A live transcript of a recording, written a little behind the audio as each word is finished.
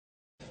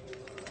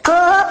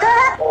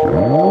Alright,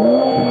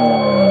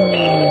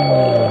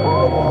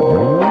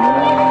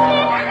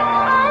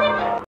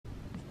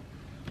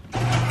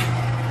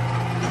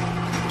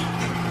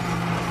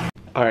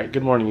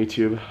 good morning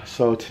YouTube.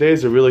 So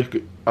today's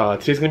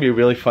gonna be a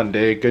really fun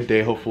day, good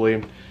day hopefully.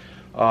 Me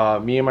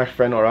and my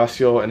friend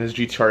Horacio and his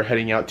GTR are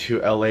heading out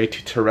to LA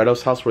to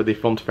Toretto's house where they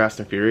filmed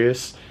Fast and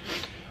Furious.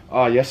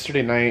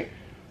 Yesterday night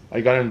I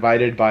got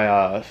invited by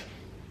a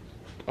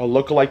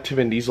lookalike to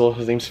Vin Diesel.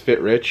 His name's Fit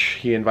Rich.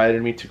 He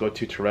invited me to go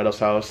to Toretto's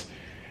house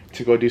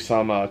to go do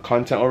some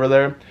content over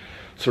there.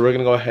 So we're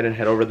gonna go ahead and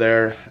head over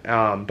there.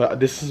 But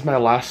this is my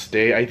last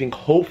day. I think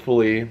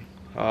hopefully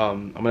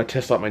I'm gonna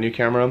test out my new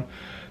camera.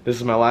 This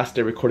is my last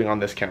day recording on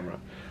this camera.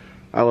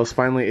 I was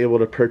finally able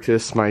to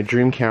purchase my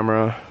dream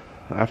camera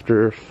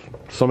after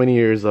so many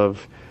years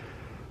of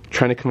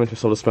trying to convince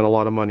myself to spend a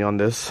lot of money on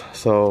this.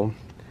 So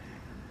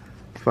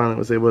finally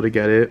was able to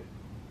get it.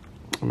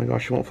 Oh my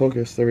gosh, it won't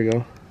focus. There we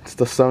go. It's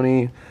the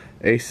Sony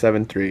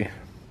A7 III.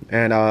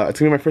 And it's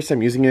gonna be my first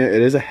time using it.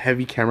 It is a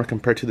heavy camera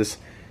compared to this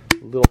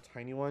little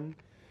tiny one.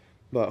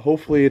 But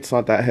hopefully it's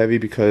not that heavy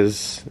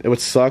because it would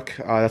suck.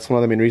 That's one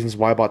of the main reasons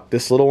why I bought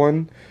this little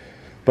one.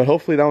 But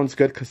hopefully that one's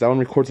good because that one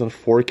records on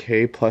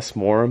 4K plus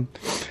more.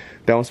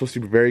 That one's supposed to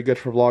be very good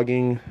for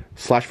vlogging /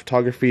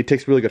 photography. It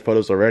takes really good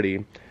photos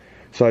already.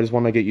 So I just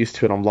want to get used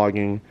to it on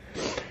vlogging.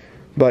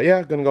 But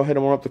yeah, gonna go ahead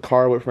and warm up the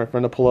car, wait for my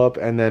friend to pull up,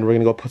 and then we're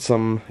gonna go put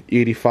some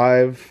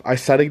E85. I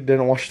sadly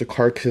didn't wash the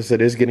car because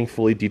it is getting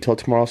fully detailed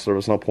tomorrow, so there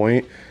was no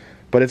point.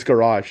 But it's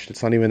garaged.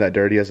 It's not even that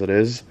dirty as it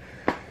is.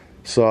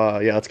 So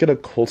yeah, let's get a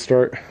cold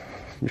start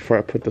before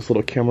I put this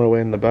little camera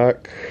away in the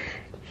back.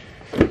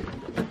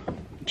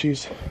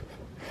 Jeez.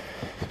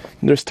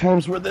 There's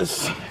times where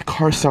this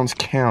car sounds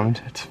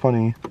cammed. It's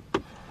funny.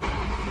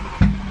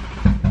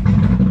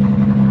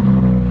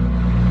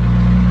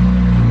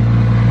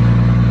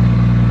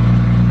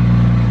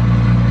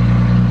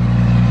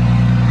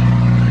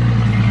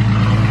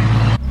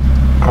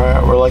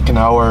 Alright, we're like an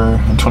hour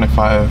and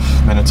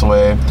 25 minutes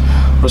away.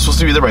 We're supposed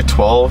to be there by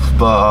 12,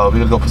 but we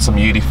gotta go put some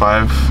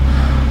E85.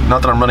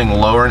 Not that I'm running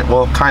low or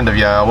well, kind of,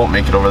 yeah, I won't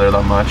make it over there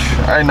that much.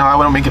 No, I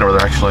won't make it over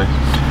there actually.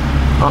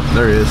 Oh,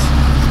 there he is.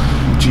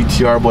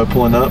 GTR boy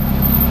pulling up.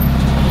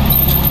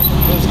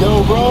 Let's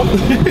go, bro.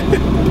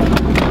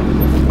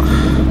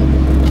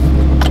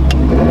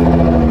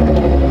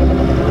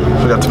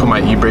 Forgot to put my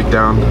e-brake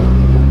down.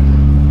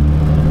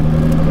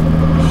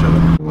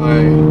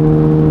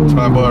 It's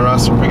my boy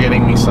Horacio for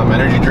getting me some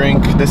energy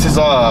drink. This is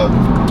I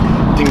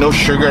think no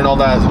sugar and all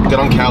that, good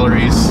on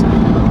calories.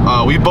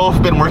 We've both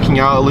been working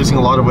out, losing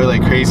a lot of weight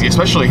like crazy,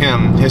 especially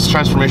him. His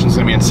transformation is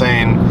gonna be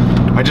insane.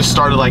 I just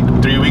started like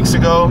 3 weeks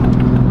ago,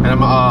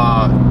 and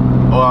I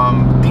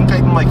think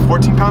I'm like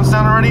 14 pounds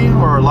down already,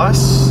 or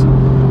less.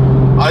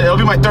 It'll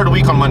be my 3rd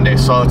week on Monday,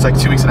 so it's like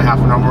 2 weeks and a half,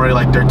 and I'm already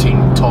like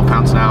 13, 12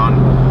 pounds down,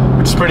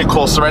 which is pretty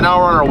cool. So right now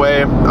we're on our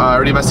way. I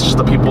already messaged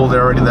the people,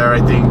 they're already there,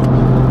 I think.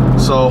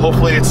 So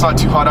hopefully it's not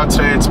too hot out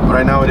today.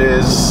 Right now it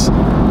is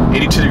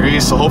 82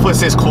 degrees, so hopefully it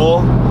stays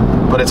cool.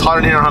 But it's hot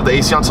in here, I don't have the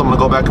AC on, so I'm gonna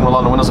go back and roll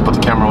down the windows and put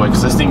the camera away,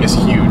 because this thing is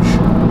huge.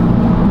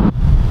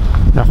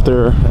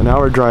 After an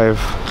hour drive,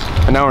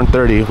 an hour and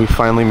 30, we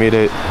finally made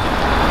it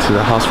to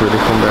the house where they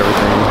filmed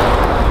everything.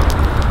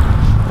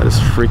 That is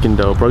freaking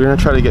dope. We're gonna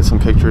try to get some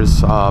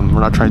pictures. We're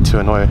not trying to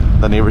annoy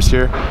the neighbors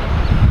here.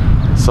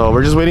 So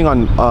we're just waiting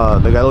on the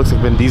guy that looks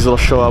like Vin Diesel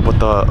to show up with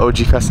the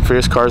OG Fast and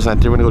Furious cars, and I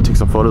think we're gonna go take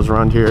some photos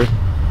around here.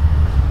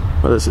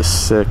 But this is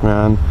sick,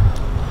 man.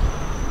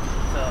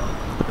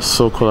 It's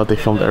so cool that they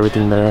filmed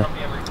everything there.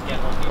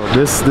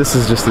 This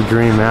is just a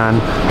dream, man.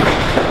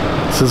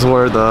 This is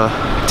where the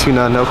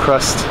tuna no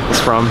crust is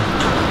from.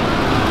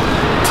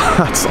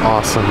 That's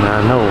awesome,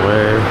 man. No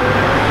way.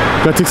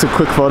 Gonna take some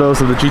quick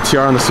photos of the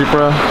GTR and the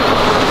Supra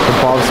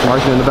with Bob's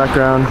marking in the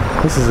background.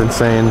 This is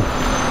insane.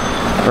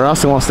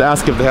 Horacio wants to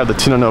ask if they have the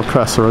tuna no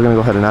crust, so we're gonna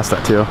go ahead and ask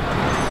that too.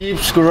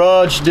 Jeep's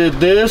Garage did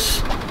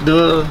this,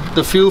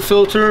 the fuel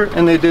filter,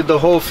 and they did the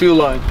whole fuel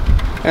line.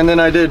 And then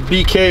I did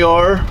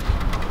BKR,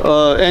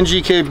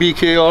 NGK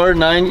BKR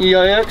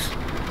 9EIX.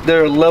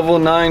 They're level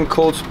 9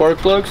 cold spark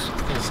plugs.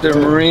 They're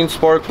marine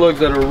spark plugs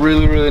that are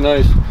really, really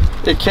nice.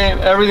 It came,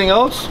 everything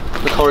else,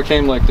 the car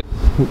came like this.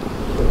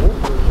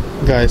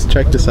 Guys,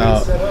 check this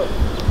out.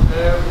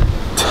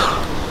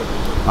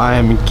 I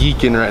am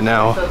geeking right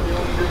now.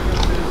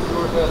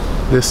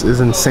 This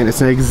is insane.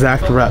 It's an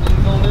exact rep.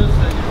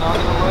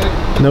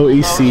 No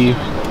AC.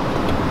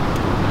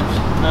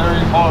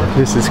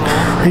 This is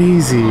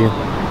crazy.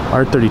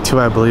 R32,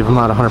 I believe. I'm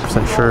not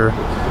 100% sure.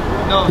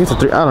 I think it's a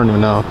 3. I don't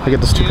even know. I get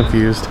those two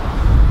confused.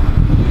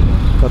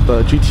 Got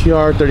the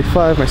GTR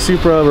 35, my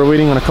Supra. We're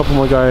waiting on a couple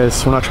more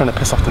guys. We're not trying to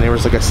piss off the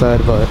neighbors, like I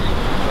said, but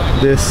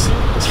this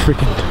is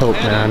freaking dope,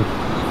 man.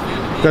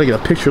 Gotta get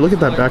a picture. Look at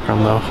that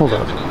background, though. Hold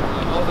up.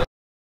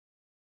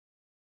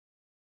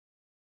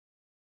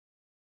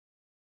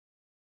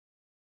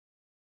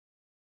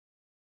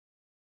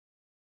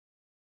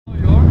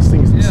 This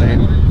thing is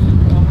insane.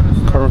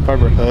 Carbon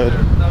fiber hood.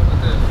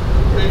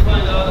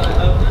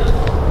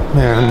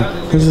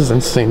 Man, this is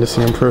insane to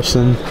see in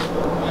person.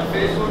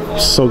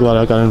 So glad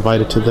I got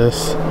invited to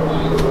this.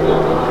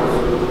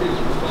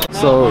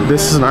 So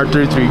this is an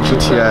R33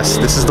 GTS.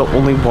 This is the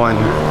only one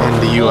in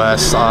the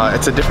US.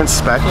 It's a different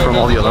spec from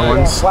all the other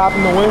ones.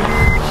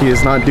 He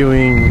is not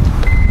doing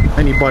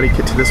any body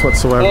kit to this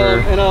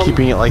whatsoever,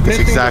 keeping it like this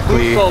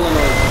exactly.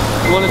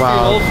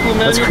 Wow,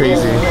 that's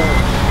crazy.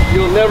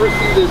 You'll never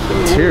see this.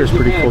 Interior is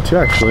pretty cool too,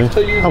 actually.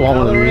 I want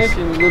one of these.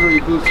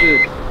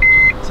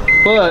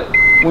 But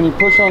when you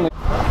push on the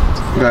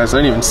guys, I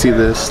didn't even see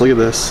this. Look at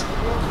this.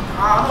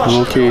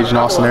 Roll cage and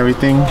and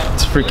everything.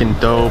 It's freaking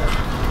dope.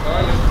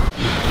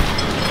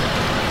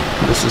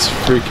 This is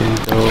freaking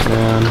dope,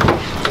 man.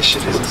 This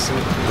shit is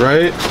insane.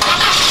 Right?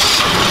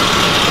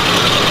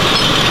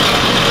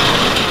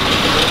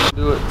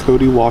 do it.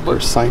 Cody Walker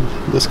signed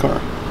this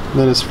car.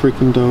 That is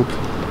freaking dope.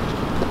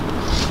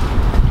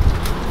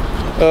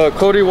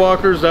 Cody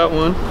Walker's that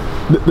one.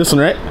 This one,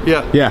 right?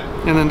 Yeah. Yeah.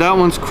 And then that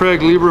one's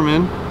Craig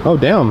Lieberman. Oh,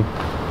 damn.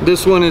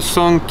 This one is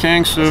Sung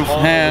Kang-soo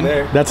Han.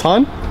 That's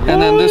Han?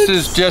 And then this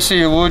is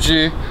Jesse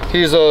Iwuji.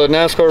 He's a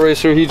NASCAR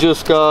racer. He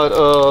just got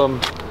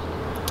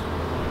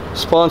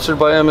sponsored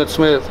by Emmett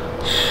Smith.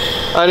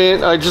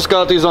 I just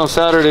got these on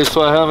Saturday,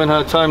 so I haven't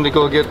had time to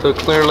go get the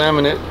clear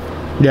laminate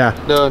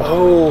done.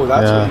 Oh,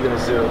 that's what you're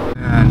gonna do.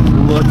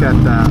 Man, look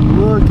at that.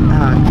 Look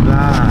at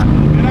that.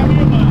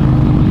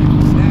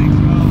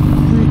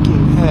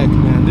 Freaking heck,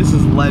 man. This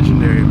is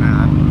legendary,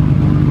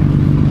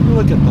 man.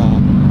 Look at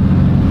that.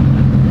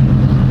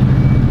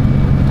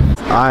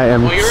 I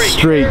am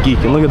straight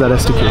geeking. Look at that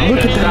SDK. Look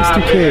at that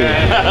SDK.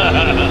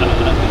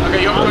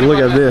 Look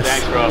at this.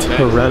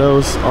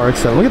 Toretto's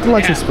RX-7. Look at the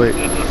license plate.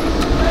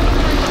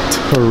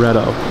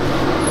 Toretto.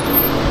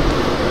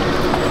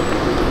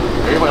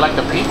 Everybody like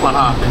the pink one,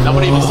 huh?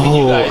 Nobody even seen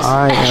you guys.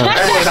 I am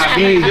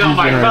straight geeking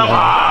right now.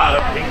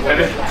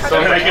 So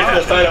if I get to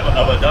the side of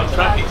a dump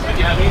truck, you know what I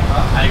mean?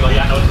 I go,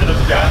 yeah, no, it's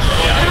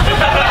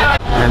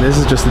And this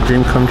is just a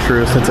dream come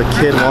true. Since a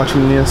kid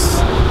watching this,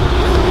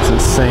 it's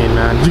insane,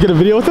 man. Did you get a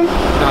video with him? No,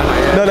 not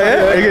yet. Not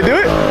yet? Are you gonna do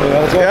it?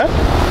 Yeah?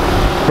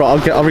 Bro,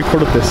 I'll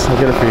record with this. I'll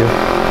get it for you.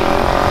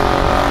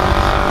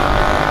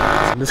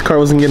 This car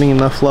wasn't getting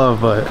enough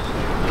love, but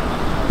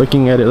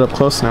looking at it up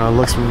close now, it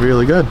looks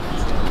really good.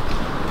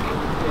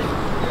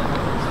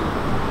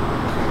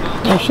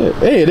 Oh shit.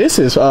 Hey, this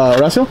is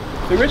Horacio?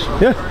 Big Rich?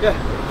 Yeah. Yeah.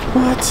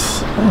 What?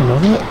 I don't know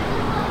that.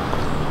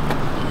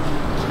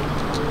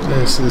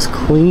 This is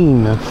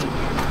clean.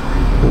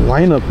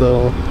 Lineup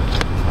though.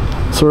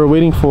 So we're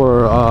waiting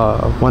for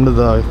one of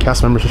the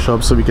cast members to show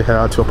up so we could head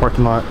out to a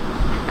parking lot.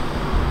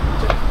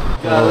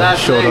 Oh,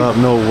 showed up,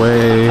 no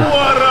way.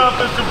 What up?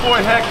 It's your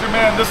boy Hector,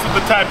 man. This is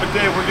the type of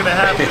day we're gonna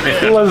have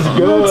today. Let's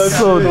go. That's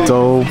so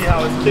dope. See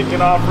how it's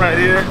kicking off right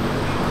here.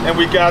 And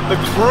we got the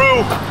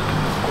crew.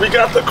 We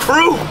got the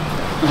crew.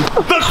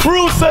 The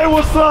crew say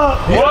what's up.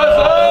 What's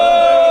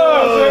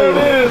up? There it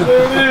is.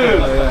 There it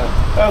is.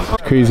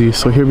 That's crazy.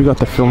 So here we got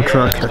the film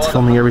truck that's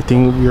filming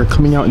everything. We are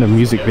coming out in a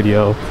music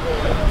video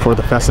for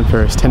the Fast and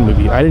Furious 10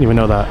 movie. I didn't even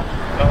know that.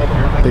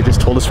 They just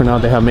told us for now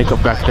they have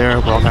makeup back there.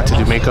 We're all got to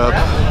do makeup,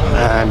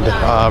 and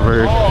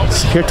we're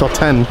here till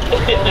 10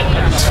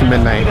 to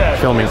midnight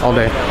filming all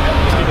day.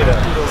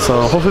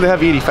 So hopefully they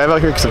have 85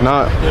 out here, because if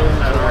not,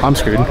 I'm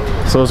screwed.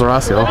 So is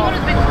Horacio.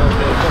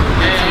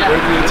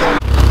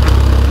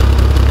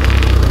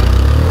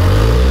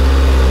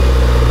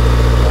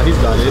 He's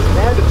got it.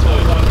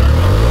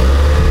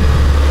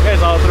 You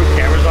guys all threw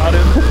cameras on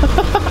him.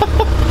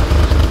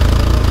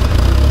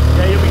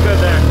 Yeah, you'll be good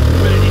there.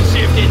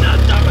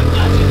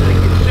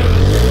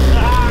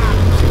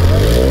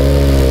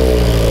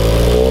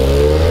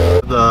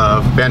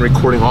 The band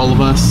recording all of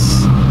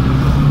us.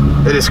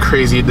 It is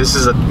crazy. This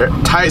is a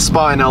tight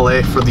spot in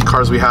LA for the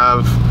cars we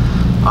have.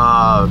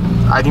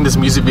 I think this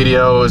music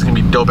video is gonna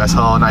be dope as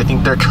hell, and I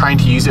think they're trying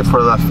to use it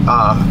for the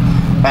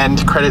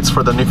end credits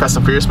for the new Fast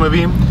and Furious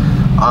movie.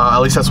 At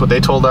least that's what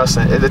they told us,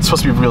 and it's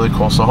supposed to be really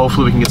cool, so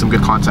hopefully we can get some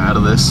good content out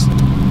of this.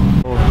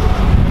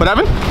 What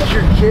happened?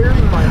 You're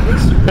carrying my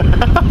Instagram.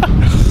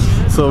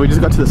 So we just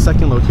got to the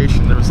second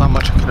location. There was not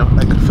much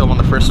I could film on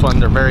the first one.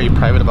 They're very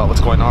private about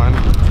what's going on.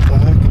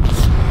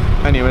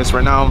 Anyways,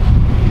 right now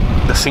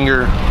the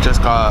singer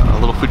just got a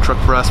little food truck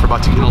for us. We're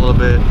about to eat a little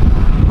bit.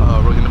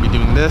 We're gonna be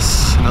doing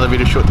this, another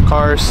video shoot with the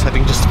cars. I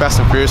think just Fast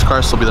and Furious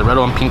cars, so it'll be the red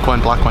one, pink one,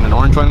 black one, and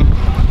orange one.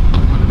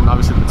 And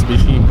obviously the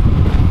Mitsubishi.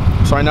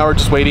 So right now we're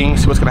just waiting,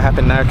 see what's gonna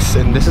happen next.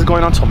 And this is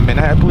going on till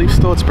midnight, I believe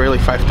still. It's barely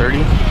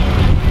 5:30.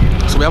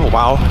 So we have a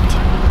while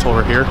until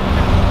we're here.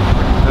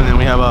 And then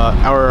we have an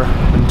hour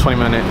and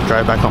 20-minute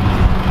drive back home.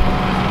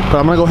 But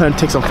I'm gonna go ahead and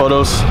take some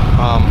photos.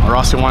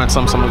 Horacio wanted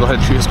some, so I'm gonna go ahead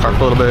and shoot his car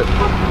for a little bit.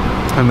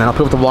 And then I'll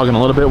put up the vlog in a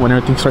little bit when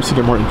everything starts to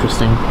get more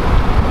interesting.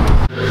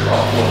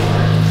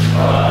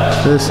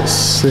 This is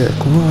sick.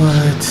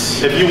 What?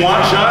 If you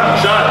want, shut.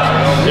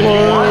 If you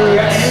want,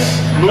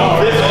 move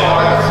this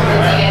car.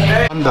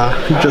 Banda,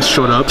 who just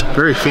showed up.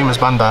 Very famous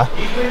Banda.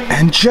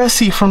 And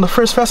Jesse from the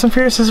first Fast and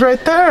Furious is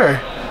right there.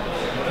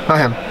 Not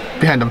him,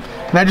 behind him.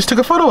 And I just took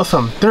a photo with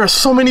them. There are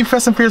so many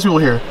Fast and Furious people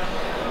here.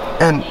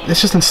 And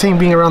it's just insane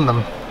being around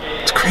them.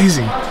 It's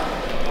crazy.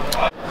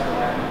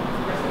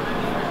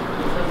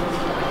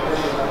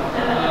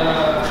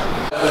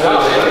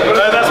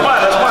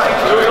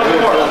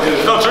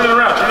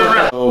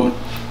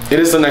 it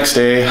is the next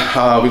day.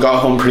 We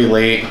got home pretty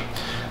late.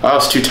 I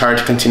was too tired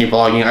to continue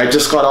vlogging. I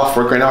just got off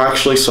work right now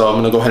actually, so I'm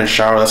gonna go ahead and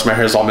shower. That's my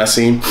hair is all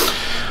messy.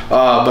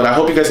 But I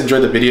hope you guys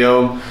enjoyed the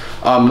video.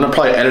 I'm gonna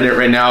probably edit it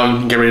right now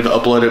and get ready to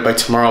upload it by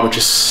tomorrow, which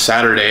is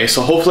Saturday.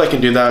 So hopefully I can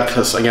do that,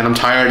 because again, I'm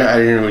tired. I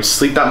didn't really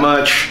sleep that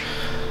much.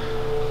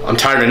 I'm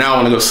tired right now. I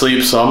want to go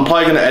sleep, so I'm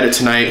probably gonna edit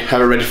tonight,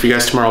 have it ready for you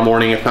guys tomorrow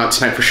morning. If not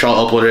tonight, for sure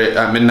I'll upload it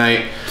at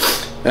midnight,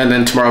 and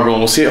then tomorrow everyone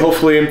will see it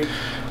hopefully.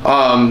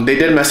 They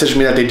did message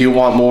me that they do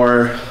want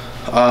more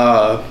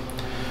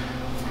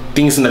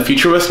things in the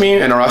future with me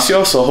and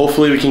Horacio, so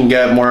hopefully we can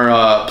get more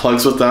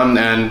plugs with them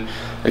and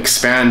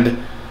expand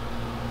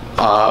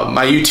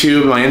my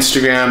YouTube, my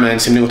Instagram,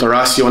 and same thing with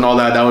Horacio and all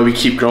that. That way we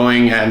keep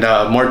growing, and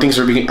more things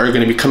are going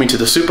to be coming to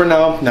the Supra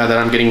now that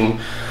I'm getting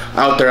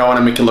out there. I want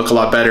to make it look a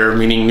lot better,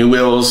 meaning new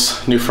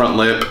wheels, new front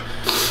lip,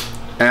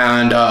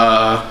 and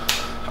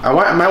I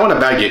might want to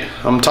bag it.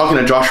 I'm talking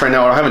to Josh right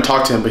now, or I haven't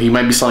talked to him, but he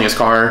might be selling his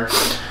car.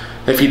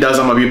 If he does,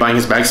 I'm gonna be buying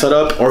his bag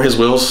setup or his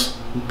wheels,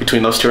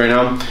 between those two right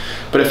now.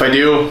 But if I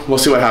do, we'll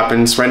see what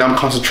happens. Right now I'm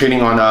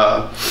concentrating on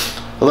a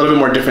little bit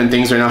more different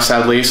things right now,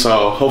 sadly,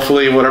 so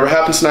hopefully whatever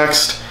happens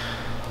next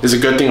is a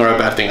good thing or a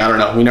bad thing. I don't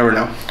know, we never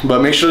know.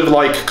 But make sure to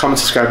like, comment,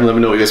 subscribe, and let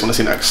me know what you guys want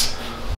to see next.